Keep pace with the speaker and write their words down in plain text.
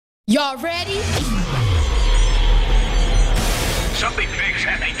Y'all ready? Something big's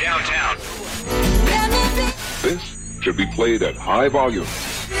happening downtown. This should be played at high volume,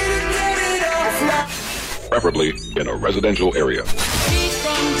 preferably in a residential area.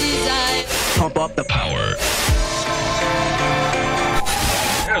 Pump up the power.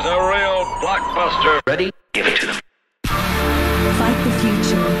 Here's a real blockbuster. Ready? Give it to them. Fight the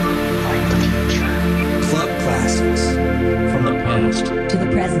future. Fight the future. Club classics from the past To the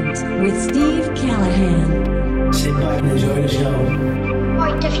present with Steve Callahan. Sit back and enjoy the show.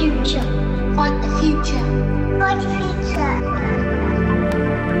 Fight the future. Fight the future. Fight the future.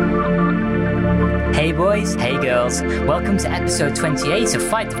 Hey boys, hey girls, welcome to episode 28 of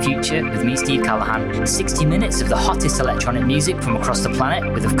Fight the Future with me, Steve Callahan. 60 minutes of the hottest electronic music from across the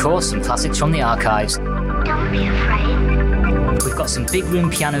planet, with of course some classics from the archives. Don't be afraid. We've got some big room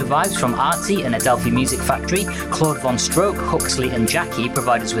piano vibes from Arty and Adelphi Music Factory. Claude Von Stroke, Huxley and Jackie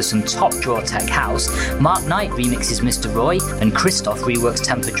provide us with some top draw tech house. Mark Knight remixes Mr. Roy, and Christoph reworks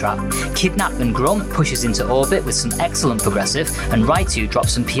Temper Trap. Kidnap and Grum pushes into orbit with some excellent progressive, and Raitu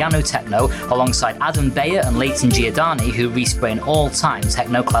drops some piano techno alongside Adam Beyer and Leighton Giordani, who respray an all-time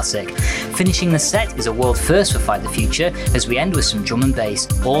techno classic. Finishing the set is a world first for Fight the Future, as we end with some drum and bass.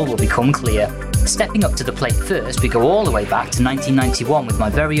 All will become clear. Stepping up to the plate first, we go all the way back to 1991 with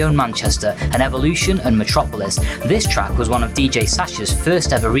my very own Manchester, and Evolution and Metropolis. This track was one of DJ Sasha's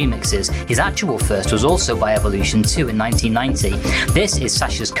first ever remixes. His actual first was also by Evolution 2 in 1990. This is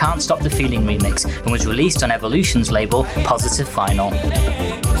Sasha's Can't Stop the Feeling remix and was released on Evolution's label Positive Final.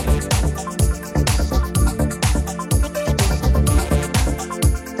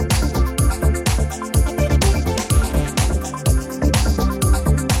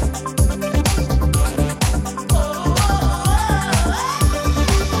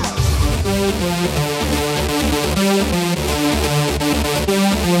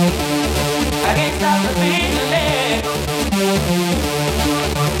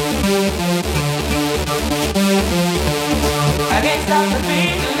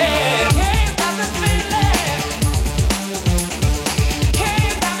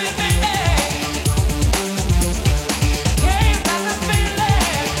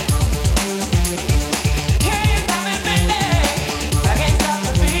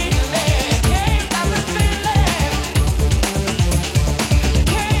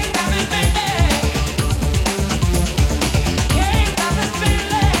 Can't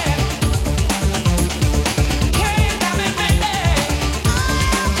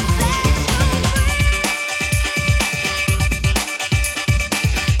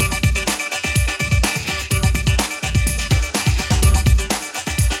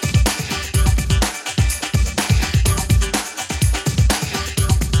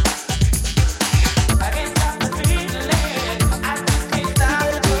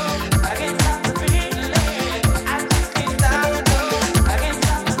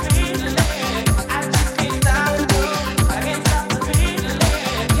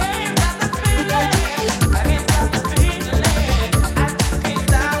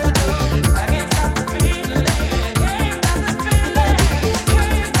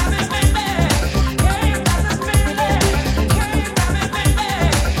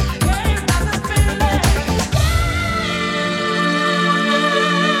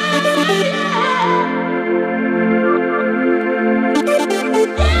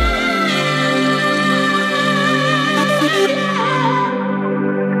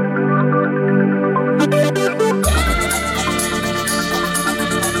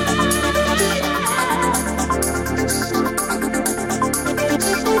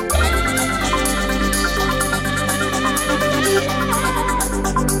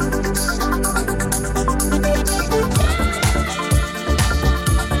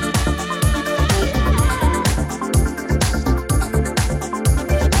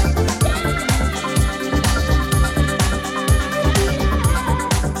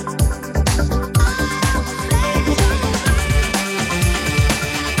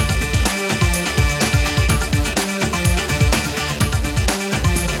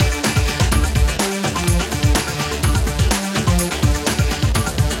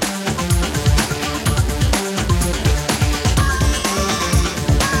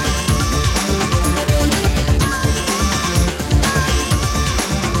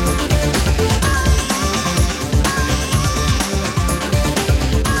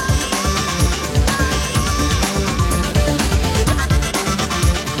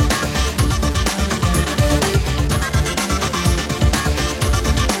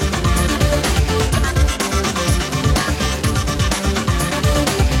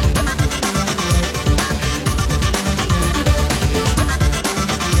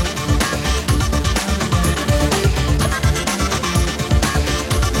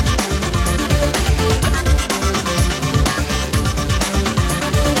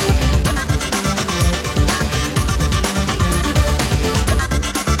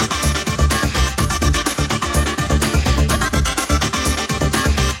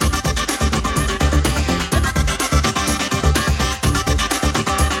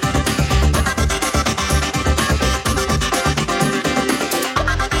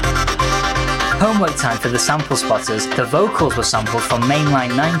Homework time for the sample spotters. The vocals were sampled from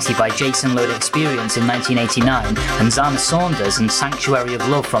Mainline 90 by Jason Load Experience in 1989 and Zana Saunders and Sanctuary of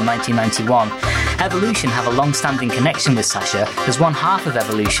Love from 1991. Evolution have a long-standing connection with Sasha, as one half of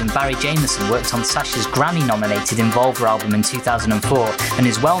Evolution, Barry Jameson, worked on Sasha's Grammy-nominated Involver album in 2004 and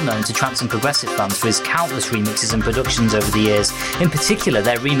is well known to trance and progressive fans for his countless remixes and productions over the years, in particular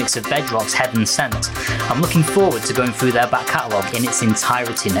their remix of Bedrock's Heaven Sent. I'm looking forward to going through their back catalogue in its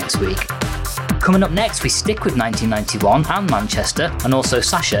entirety next week. Coming up next, we stick with 1991 and Manchester, and also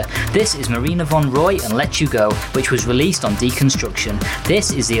Sasha. This is Marina Von Roy and Let You Go, which was released on Deconstruction.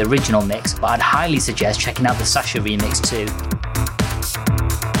 This is the original mix, but I'd highly suggest checking out the Sasha remix too.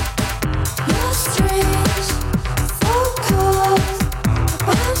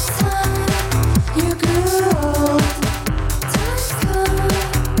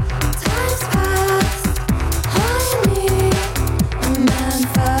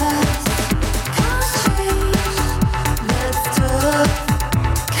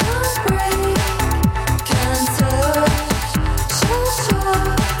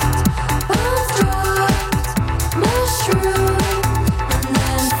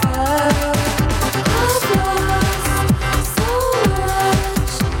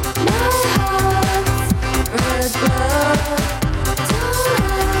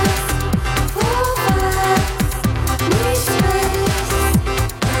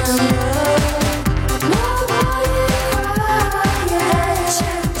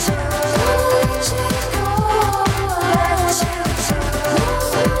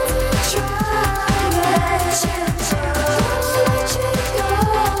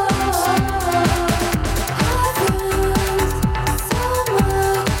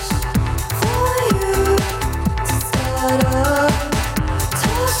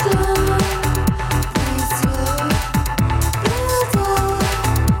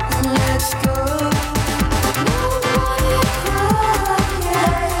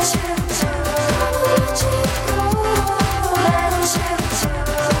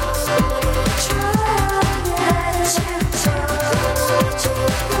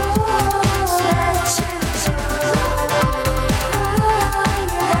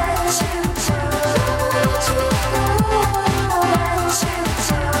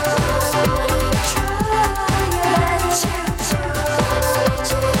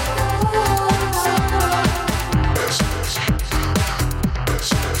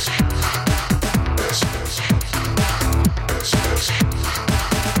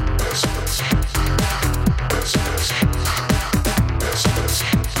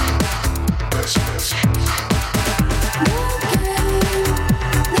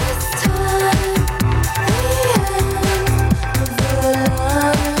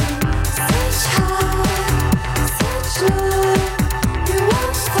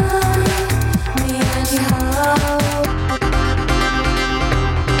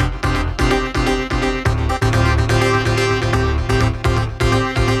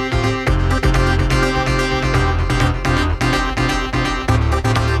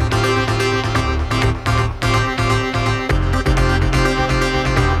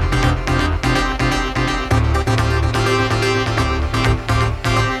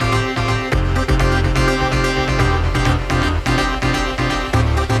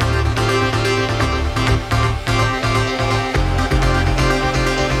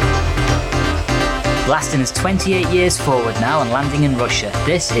 Blasting us 28 years forward now and landing in Russia,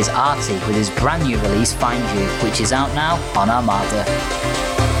 this is Arty with his brand new release Find You, which is out now on Armada.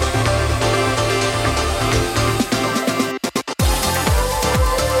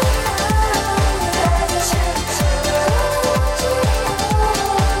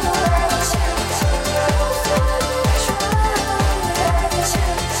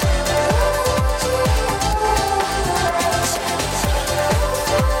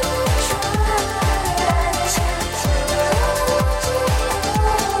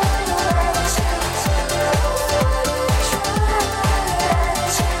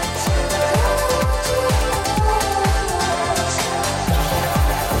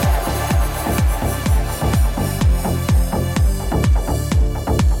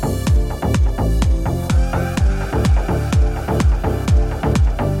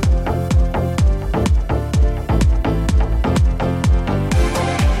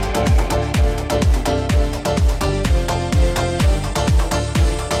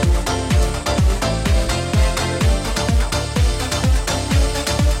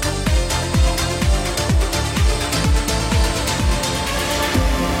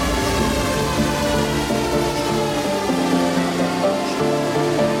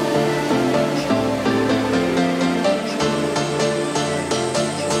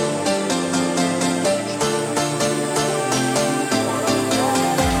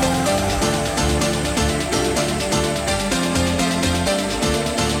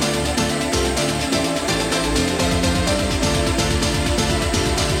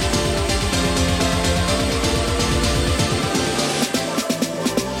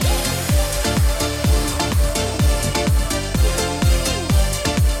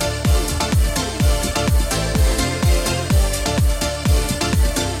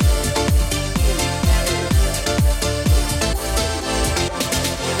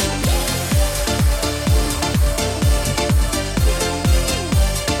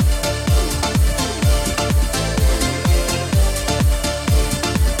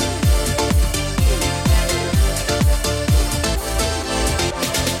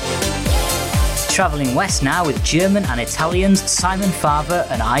 Travelling west now with German and Italians Simon Favre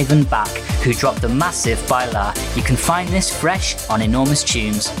and Ivan Bach, who dropped the massive Bailar. You can find this fresh on Enormous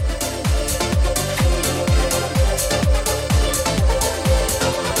Tunes.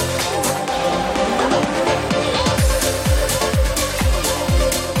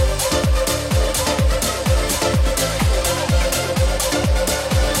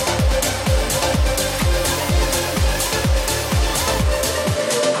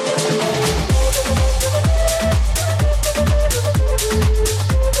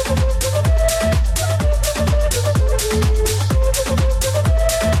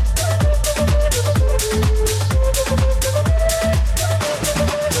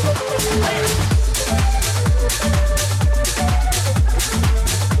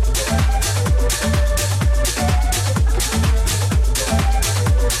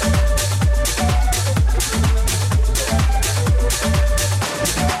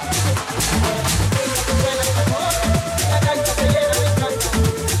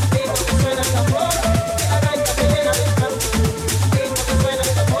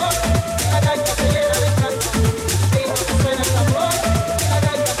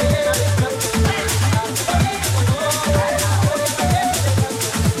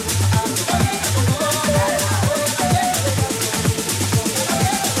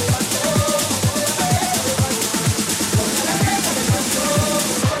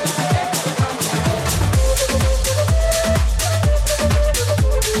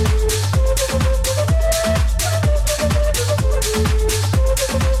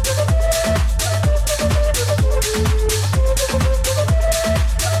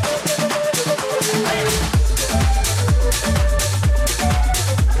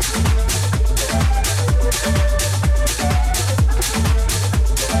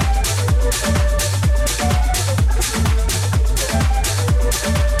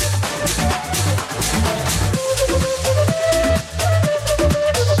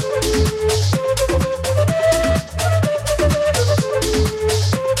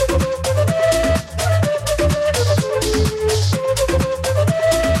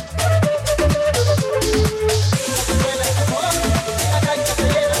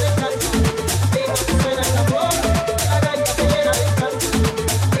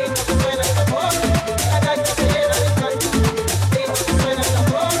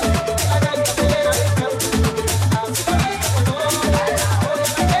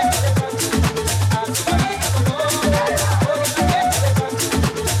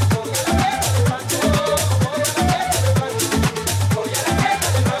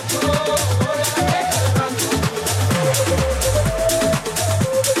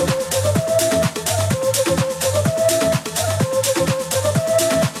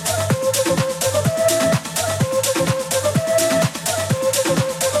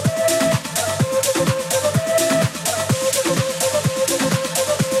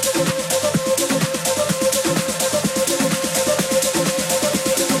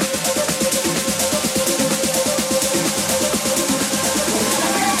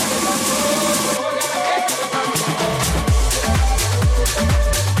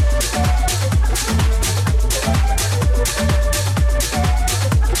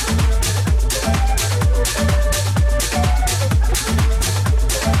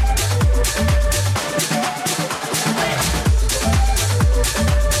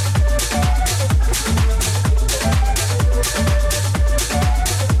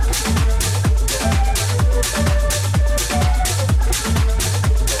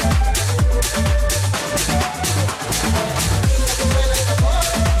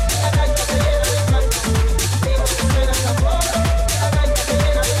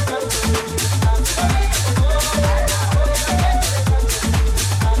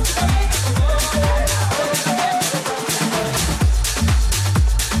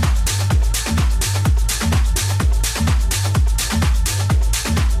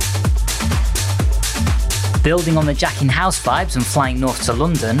 Building on the Jack in House vibes and flying north to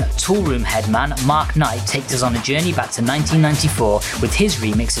London, Toolroom headman Mark Knight takes us on a journey back to 1994 with his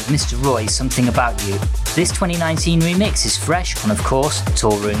remix of Mr. Roy's Something About You. This 2019 remix is fresh on, of course,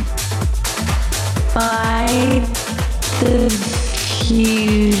 Toolroom. By the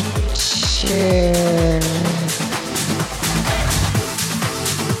future.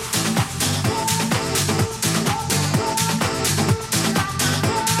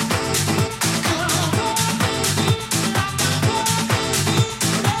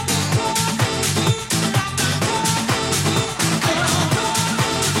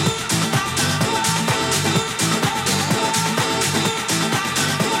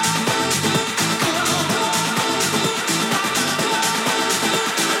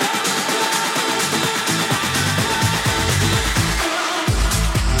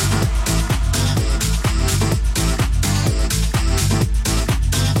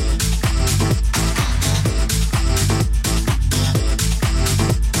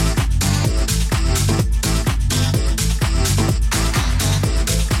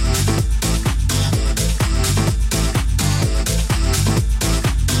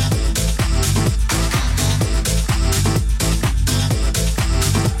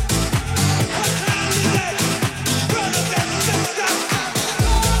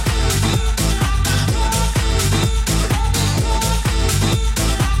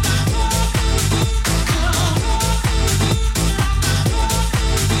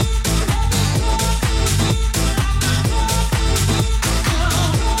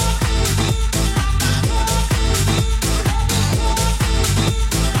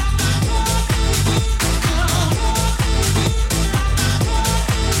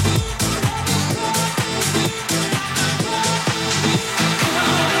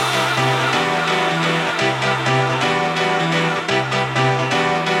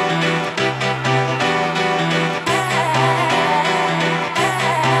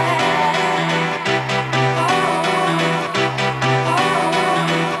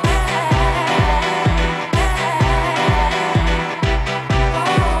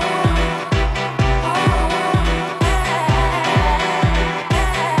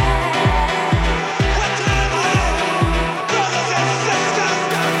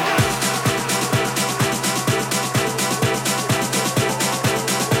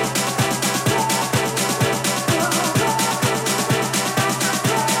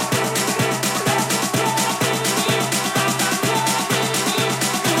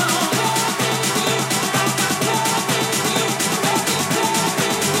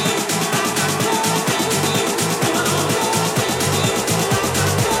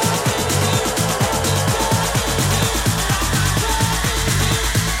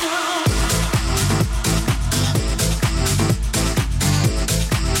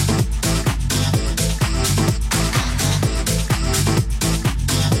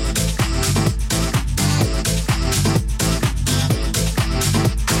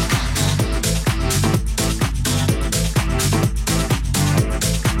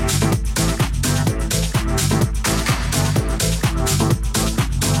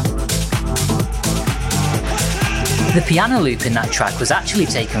 The piano loop in that track was actually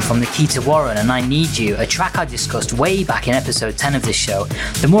taken from Nikita Warren and I Need You, a track I discussed way back in episode 10 of this show.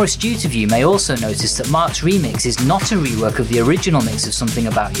 The more astute of you may also notice that Mark's remix is not a rework of the original mix of Something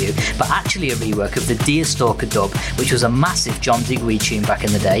About You, but actually a rework of the Deer Stalker dub, which was a massive John Digweed tune back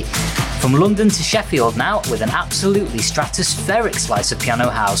in the day. From London to Sheffield now, with an absolutely stratospheric slice of piano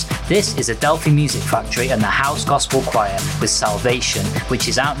house, this is Adelphi Music Factory and the House Gospel Choir with Salvation, which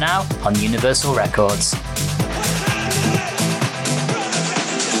is out now on Universal Records.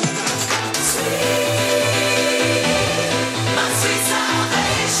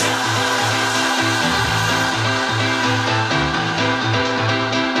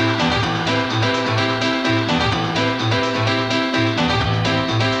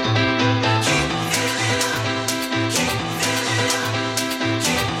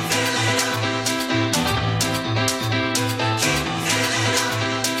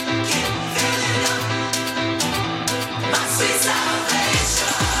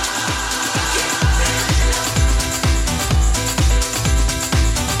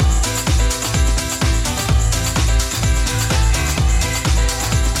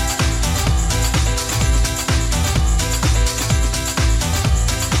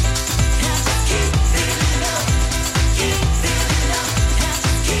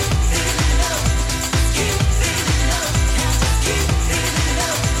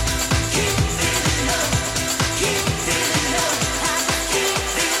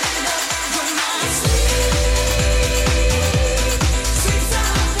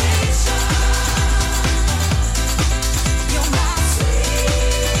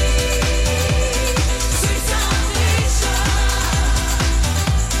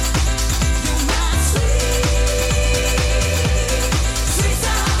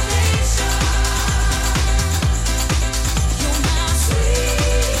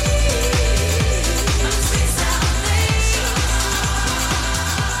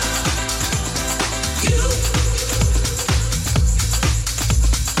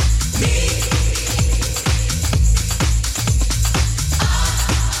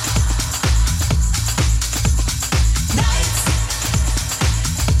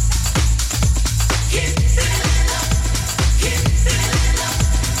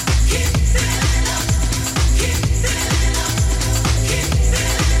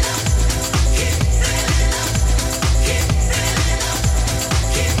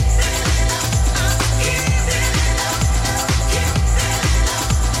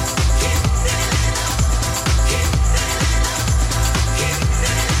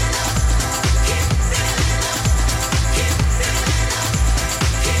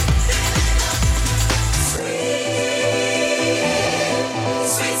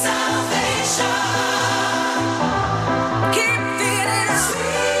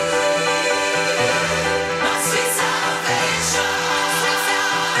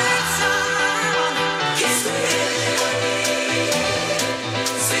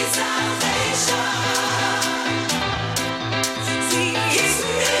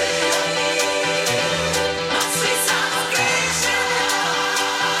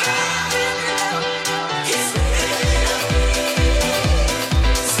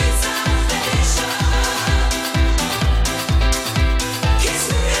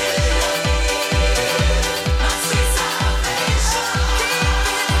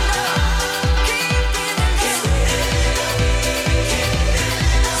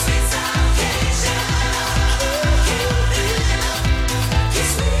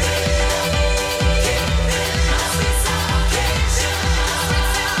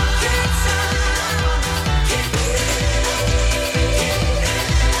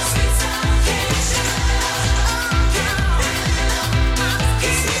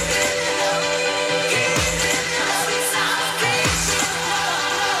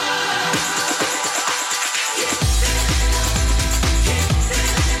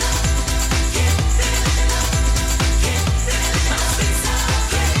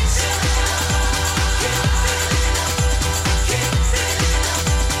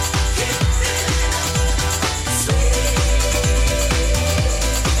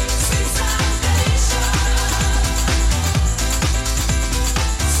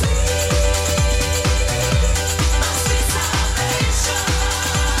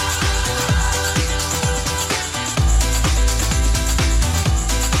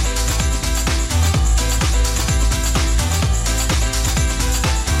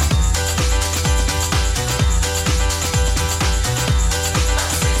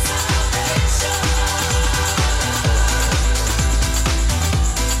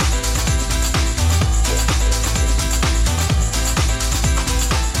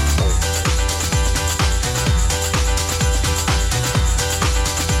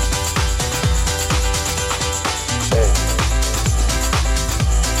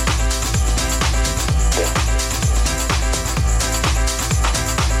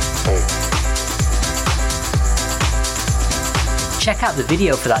 check out the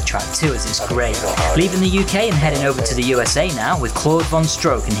video for that track too, as it's great. Leaving the UK and heading over to the USA now with Claude Von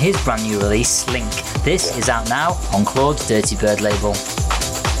Stroke and his brand new release, Slink. This is out now on Claude's Dirty Bird label.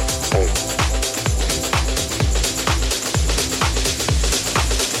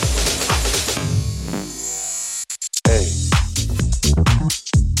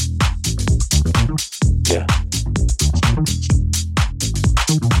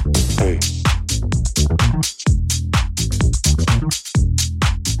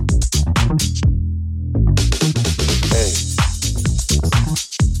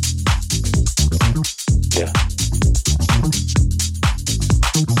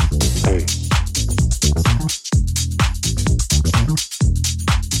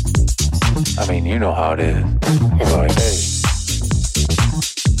 You know how it is. You're like, hey.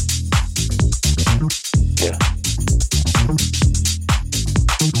 Yeah.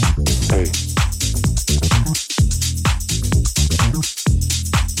 Hey.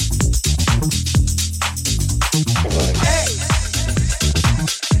 You're like, hey.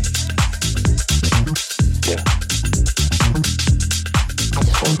 Yeah.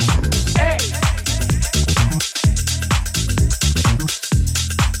 Hey.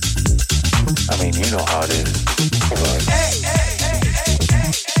 I mean, you know how it is. Like, hey, hey, hey,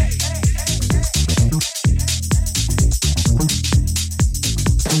 hey, hey, hey.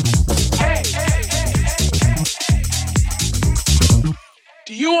 Hey, hey, hey, hey, hey.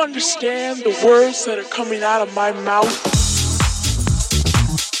 Do you understand the words that are coming out of my mouth?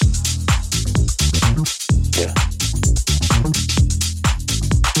 Yeah.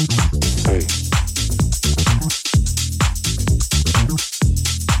 Hey.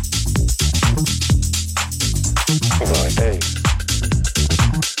 Like, hey.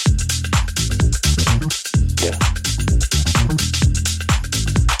 Yeah.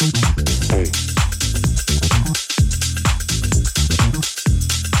 Hey.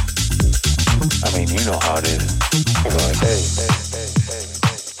 I mean, you know how it is. Like, hey.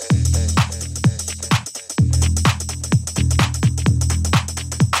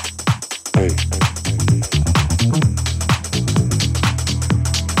 Hey.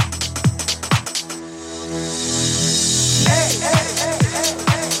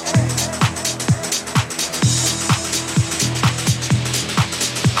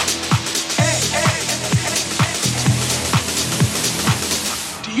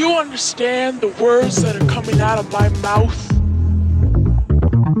 Do you understand the words that are coming out of my mouth?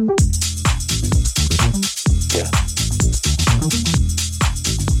 Yeah.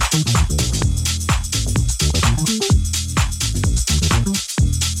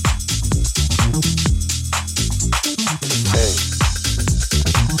 Hey.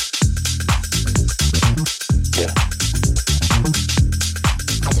 Yeah.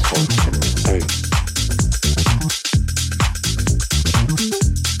 Hey.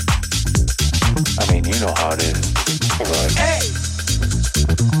 I mean, you know how it is. Like, hey.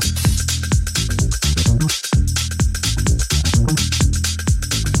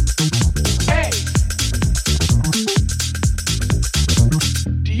 Hey.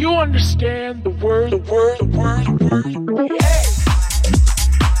 Do you understand the word? Hey.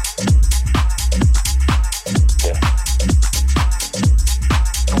 Yeah.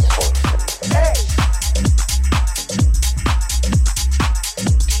 Hey.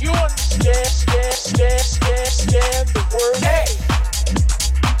 Do you understand the word? Hey.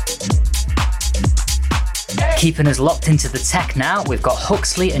 Keeping us locked into the tech now, we've got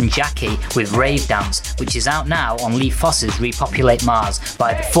Huxley and Jackie with Rave Dance, which is out now on Lee Foss's Repopulate Mars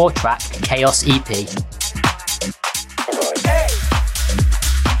by the 4-track Chaos EP. Hey.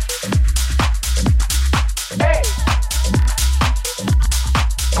 Hey.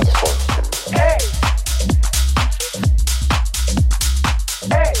 Hey. Hey.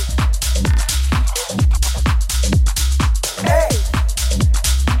 Hey.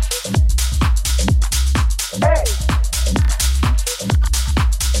 Hey.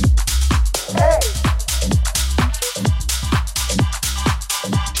 Hey.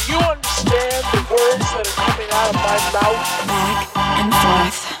 Do you understand the words that are coming out of my mouth? Back and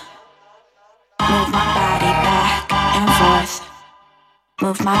forth. Move my body back and forth.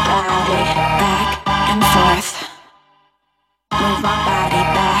 Move my body back and forth. Move my body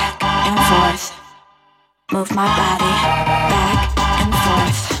back and forth. Move my body back and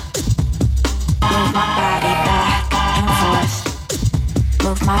forth. Move my body back and forth.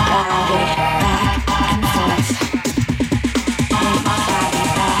 Move my body back and forth. Move my body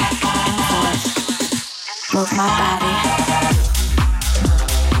back and forth. Move my body.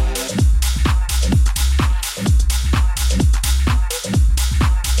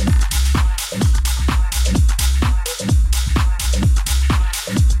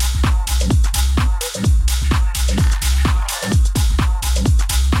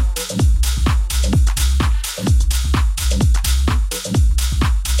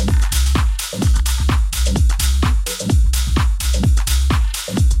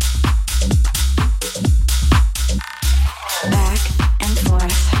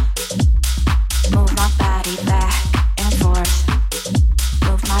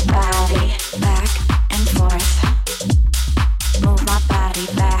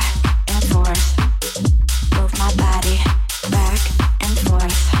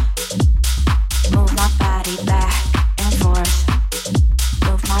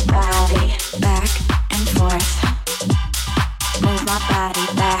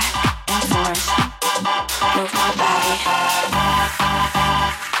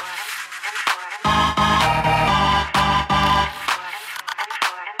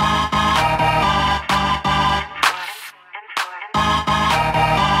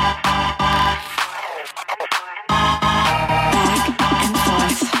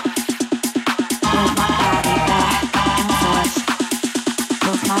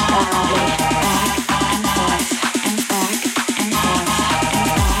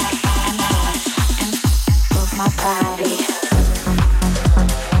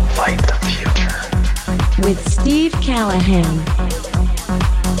 with Steve Callahan.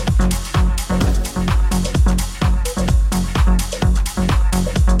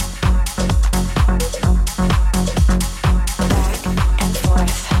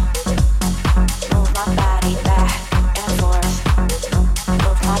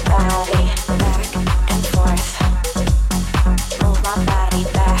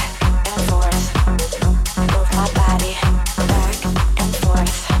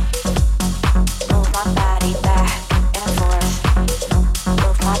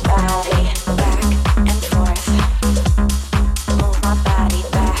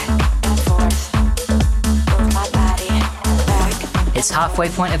 Halfway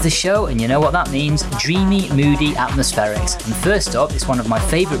point of the show, and you know what that means: dreamy, moody atmospherics. And first up is one of my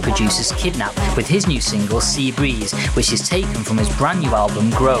favourite producers, Kidnap, with his new single Sea Breeze, which is taken from his brand new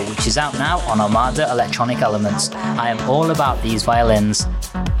album Grow, which is out now on Armada Electronic Elements. I am all about these violins.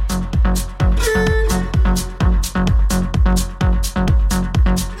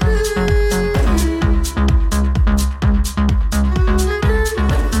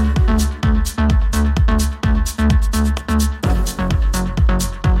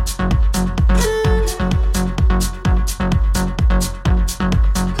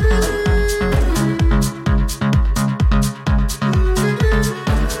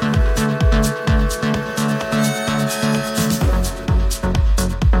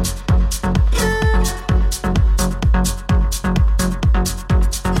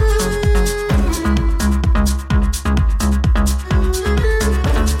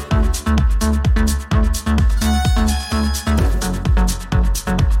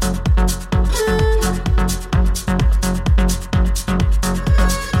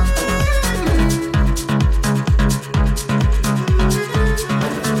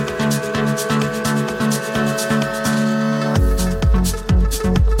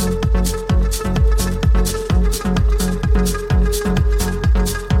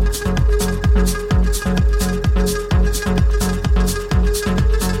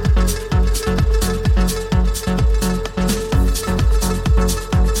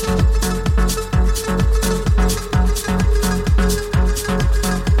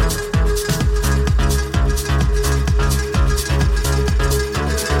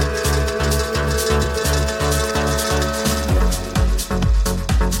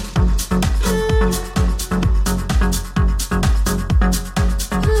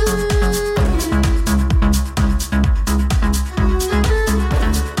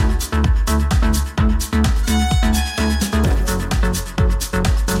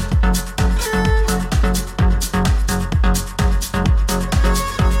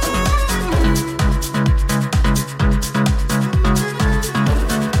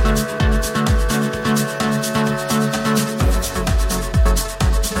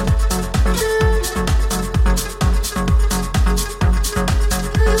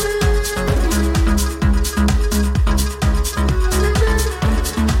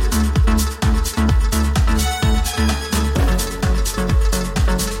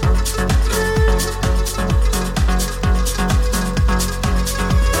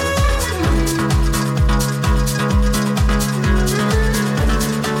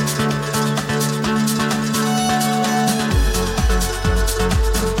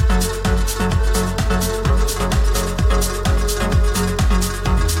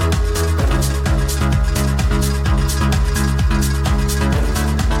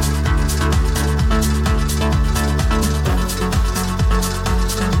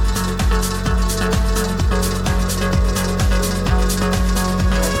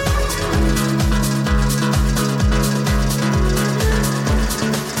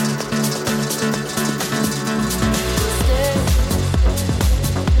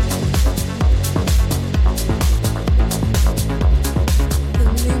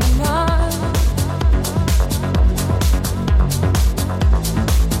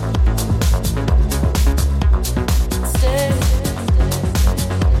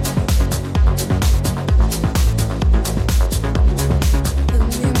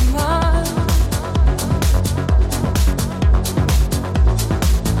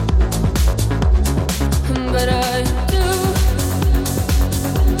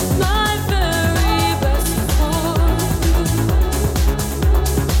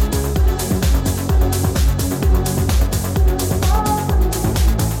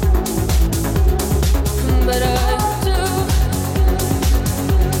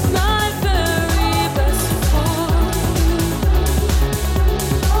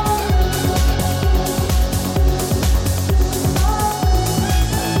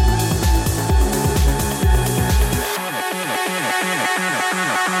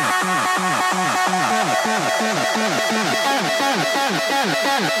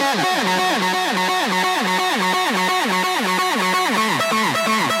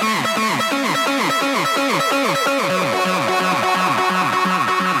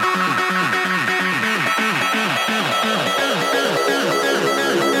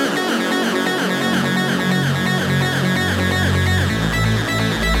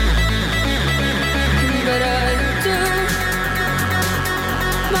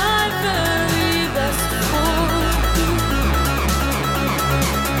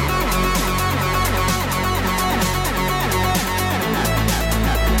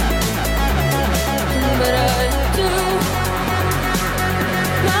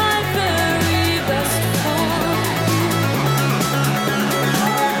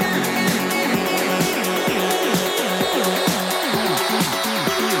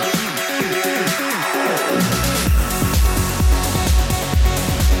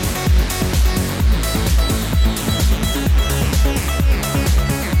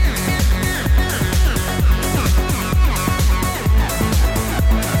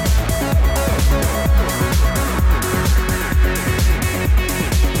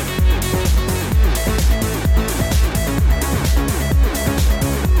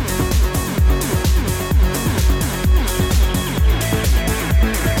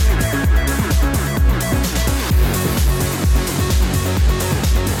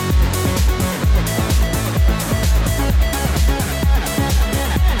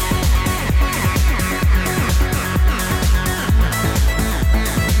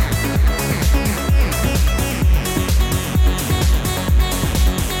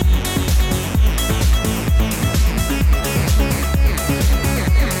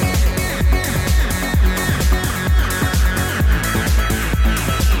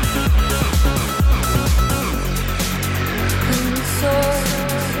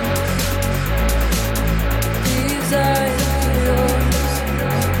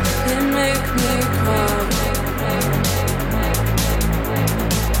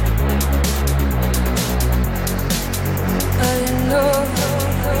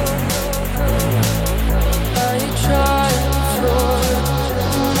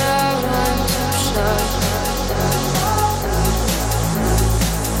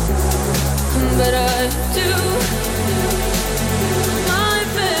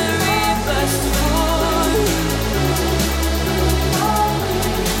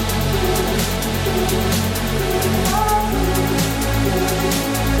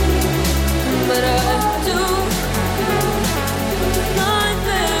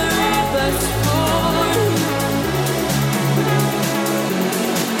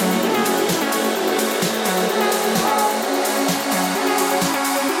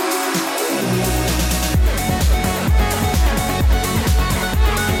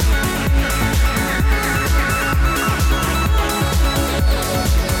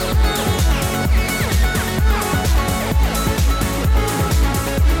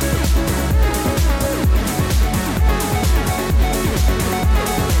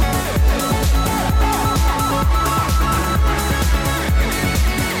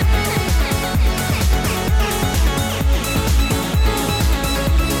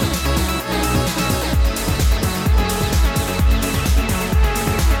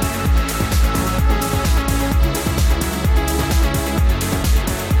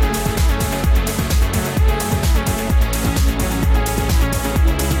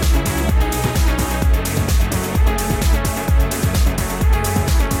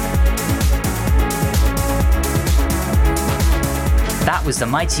 Was the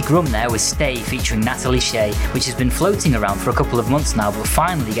Mighty Grum there with Stay featuring Natalie Shea, which has been floating around for a couple of months now but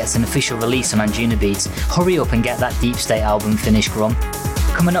finally gets an official release on Anjunabeats. Hurry up and get that Deep State album finished, Grum.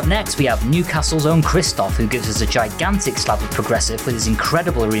 Coming up next we have Newcastle's own Christoph, who gives us a gigantic slab of progressive with his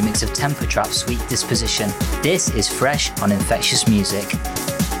incredible remix of Temper Trap's Sweet Disposition. This is fresh on Infectious Music.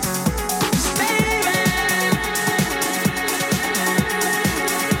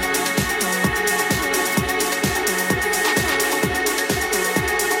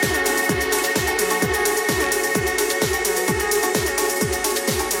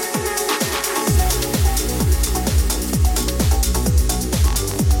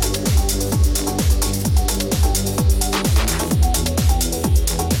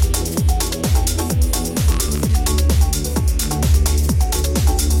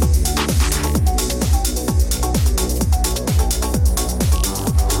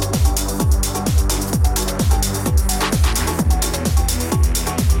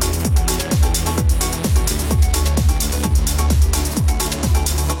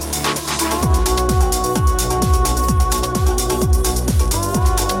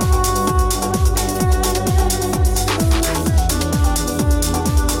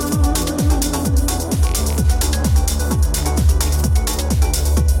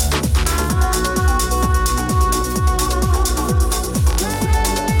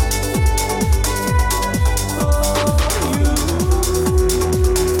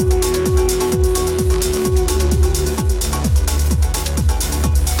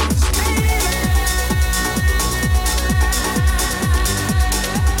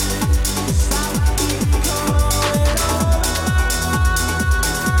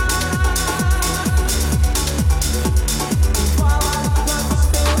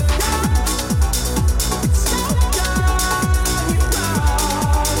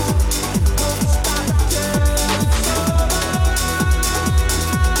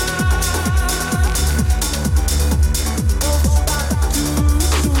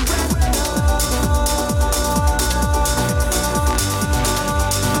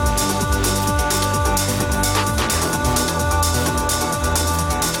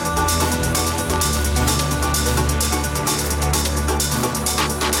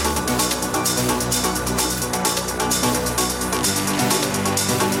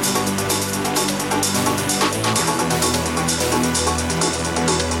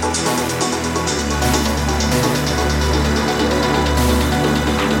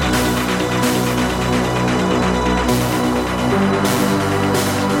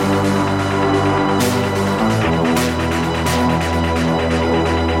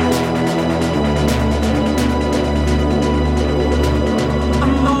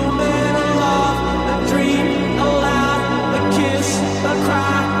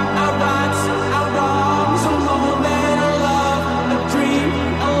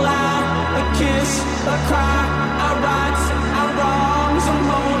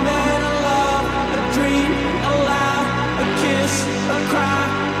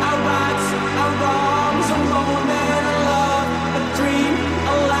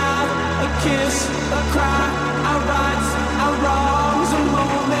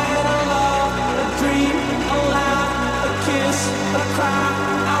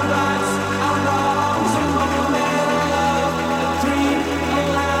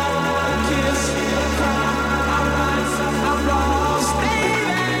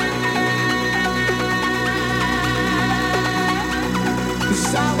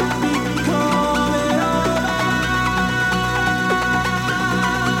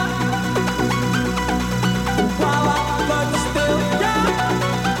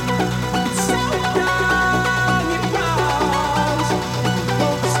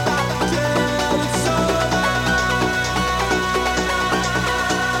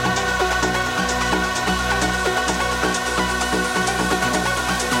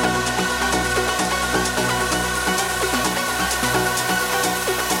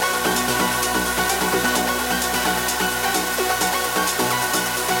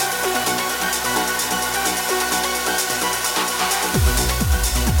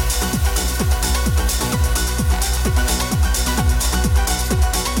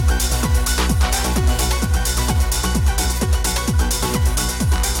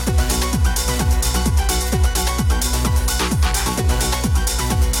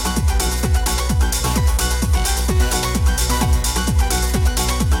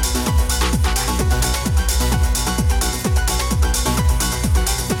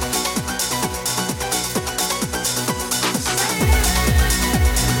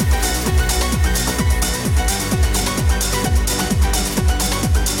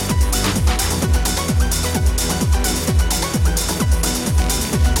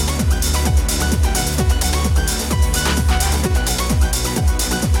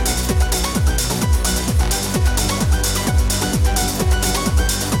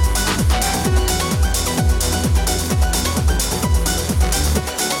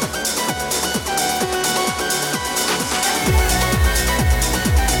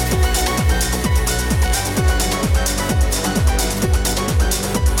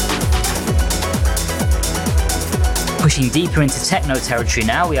 Pushing deeper into techno territory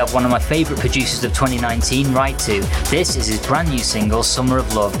now, we have one of my favourite producers of 2019, Right To. This is his brand new single, Summer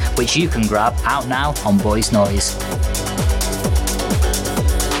of Love, which you can grab out now on Boys Noise.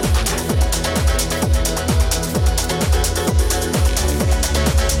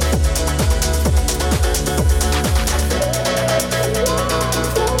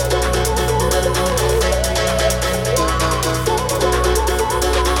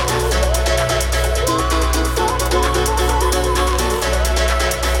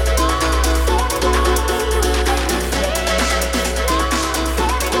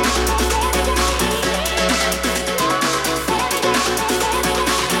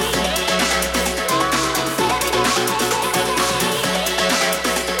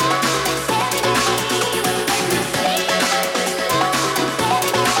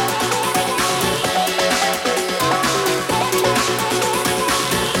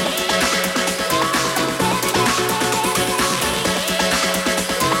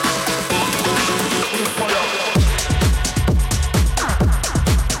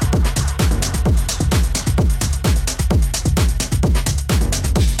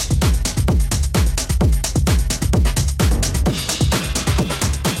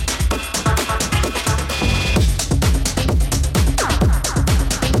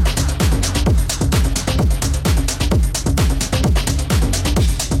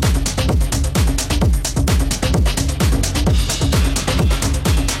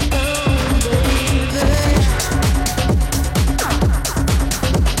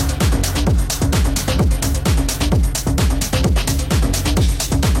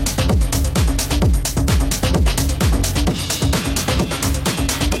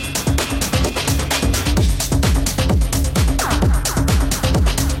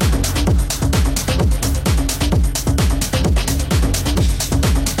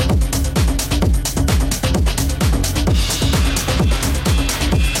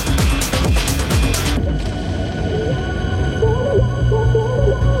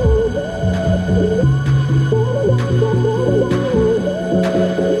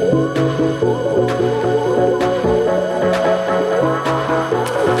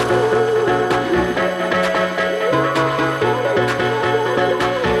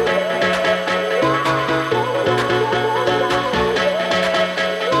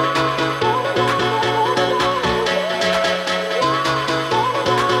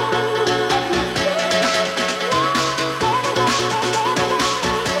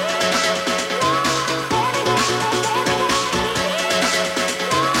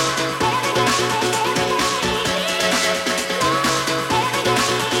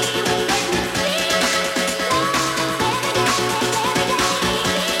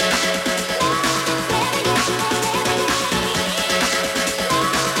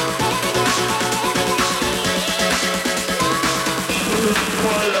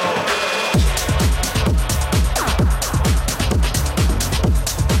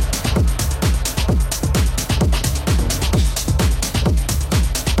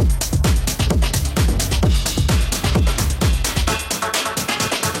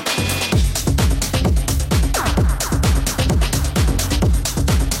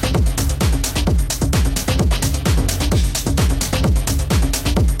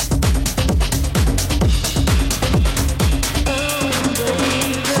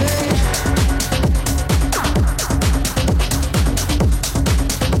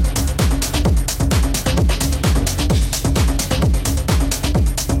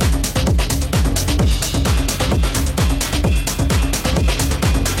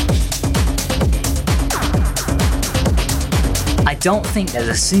 don't think there's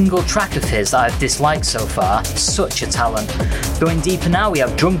a single track of his that I've disliked so far. Such a talent. Going deeper now, we have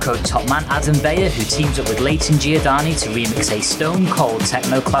Drumcode top man Adam Beyer, who teams up with Leighton Giordani to remix a stone cold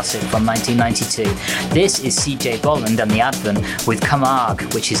techno classic from 1992. This is CJ Bolland and the Advent with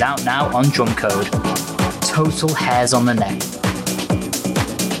Camargue, which is out now on Drumcode. Total hairs on the neck.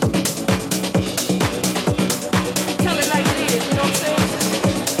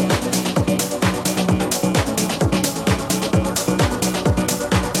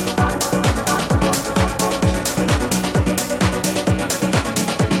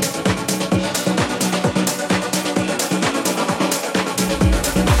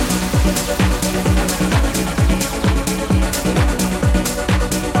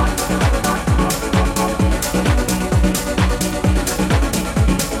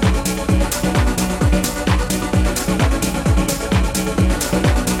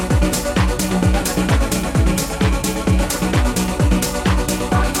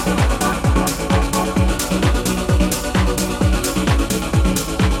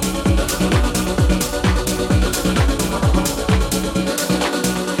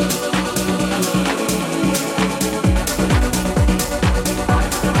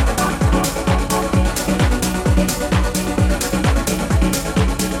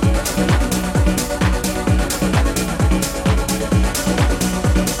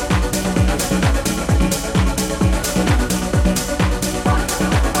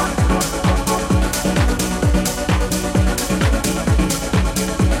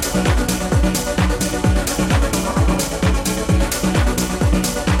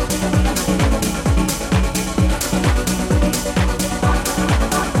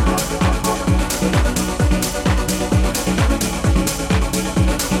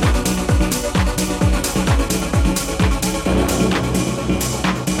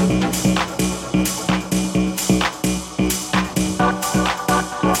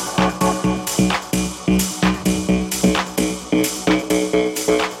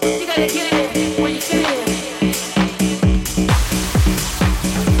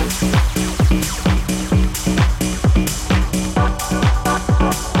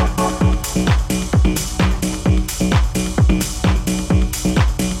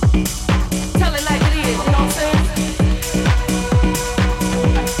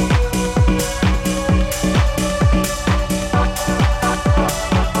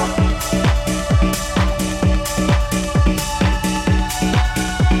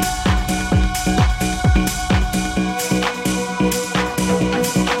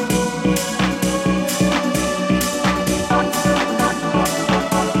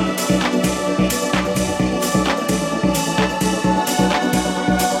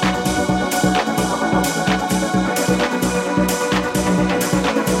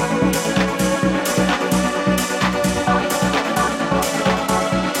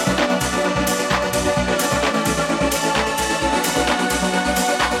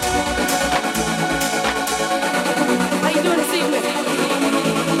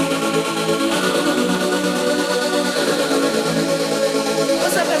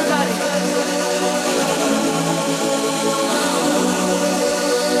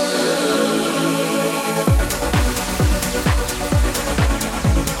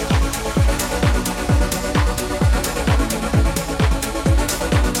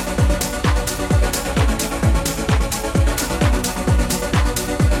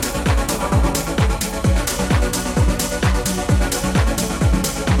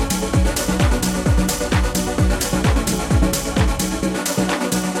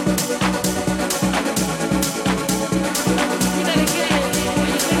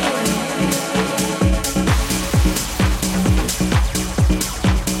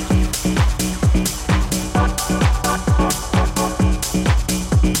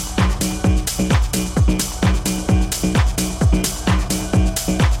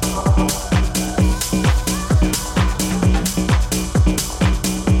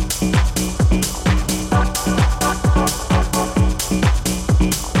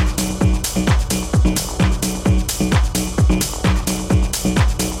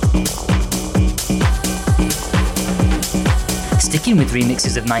 Sticking with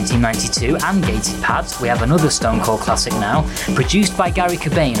remixes of 1992 and Gated Pads, we have another Stone Cold classic now, produced by Gary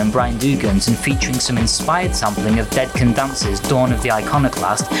Cobain and Brian Dugans and featuring some inspired sampling of Dead Can Dance's Dawn of the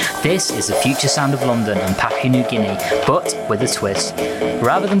Iconoclast. This is the future sound of London and Papua New Guinea, but with a twist.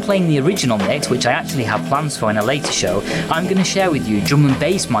 Rather than playing the original mix, which I actually have plans for in a later show, I'm going to share with you drum and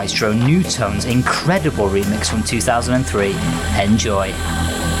bass maestro New Tone's incredible remix from 2003. Enjoy.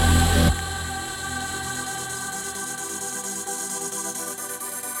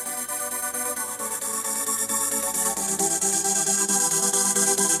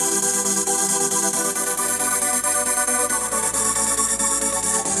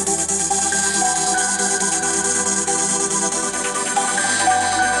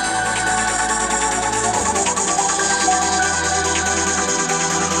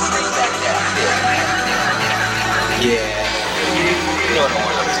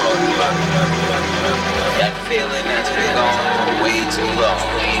 That feeling has been gone way too long.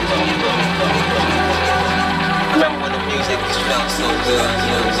 Remember when the music just felt so good?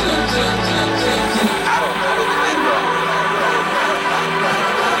 I don't know what we did wrong.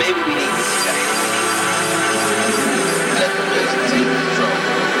 Maybe we need to change. Let the music take control.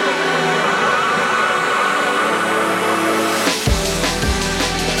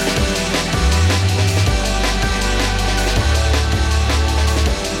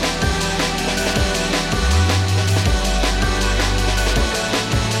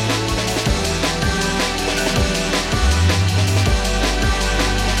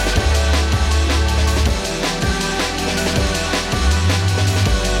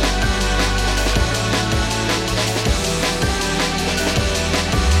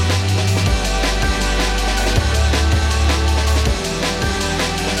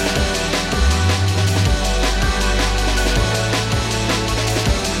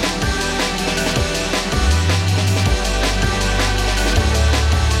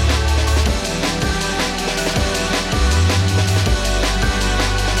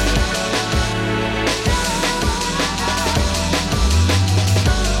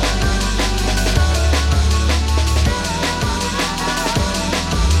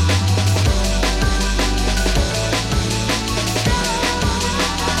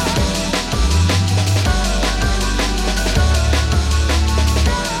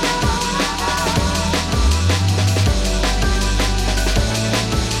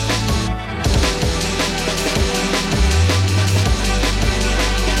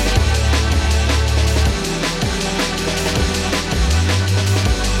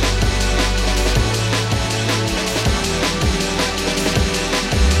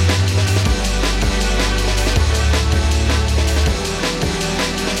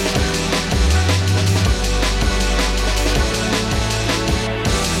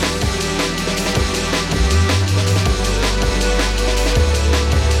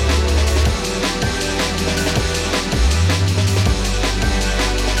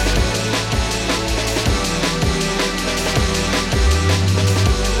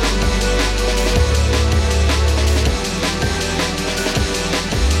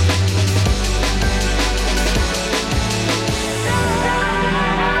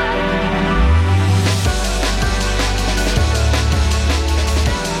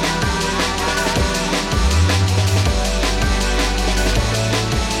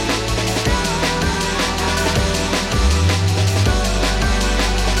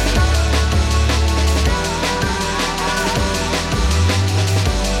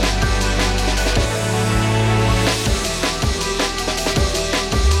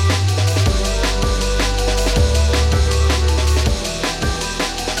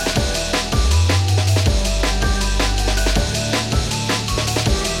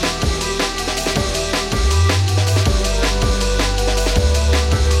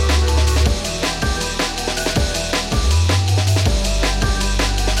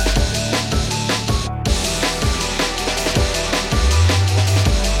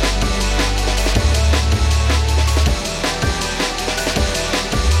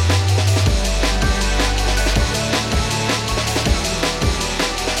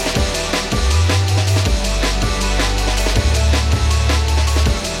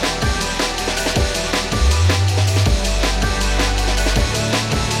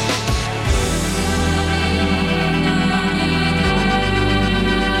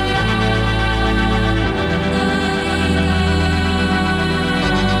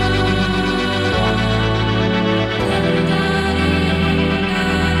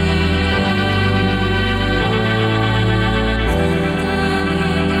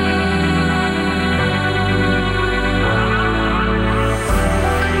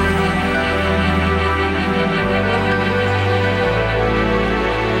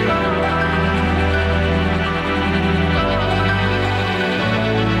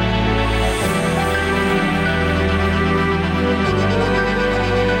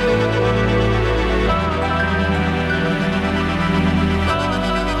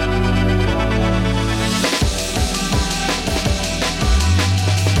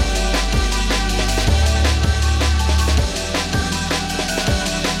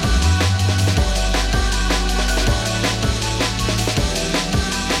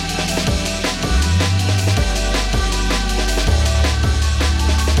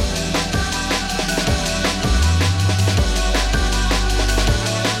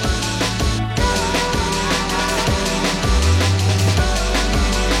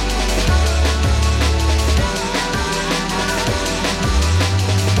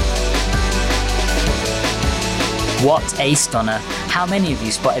 What a stunner. How many of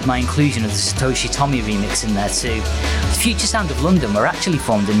you spotted my inclusion of the Satoshi Tommey remix in there too? The Future Sound of London were actually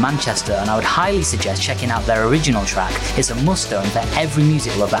formed in Manchester, and I would highly suggest checking out their original track. It's a must-own for every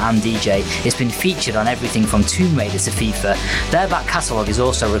music lover and DJ. It's been featured on everything from Tomb Raider to FIFA. Their back catalogue is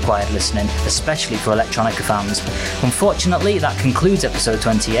also required listening, especially for electronica fans. Unfortunately, that concludes episode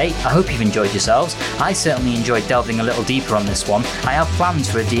 28. I hope you've enjoyed yourselves. I certainly enjoyed delving a little deeper on this one. I have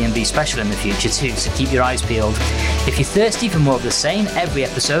plans for a D&B special in the future too, so keep your eyes peeled. If you're thirsty for more of the same, every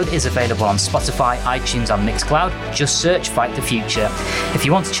episode is available on Spotify, iTunes and Mixcloud. Just search Fight the Future. If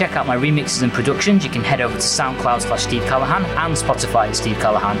you want to check out my remixes and productions, you can head over to SoundCloud/Steve Callahan and Spotify at Steve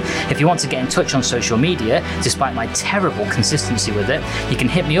Callahan. If you want to get in touch on social media, despite my terrible consistency with it, you can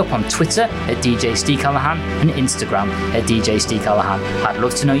hit me up on Twitter at DJ Steve Callahan and Instagram at DJ Steve Callahan. I'd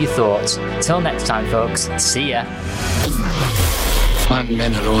love to know your thoughts. Till next time, folks. See ya. One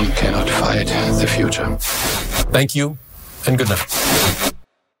man alone cannot fight the future. Thank you and good night.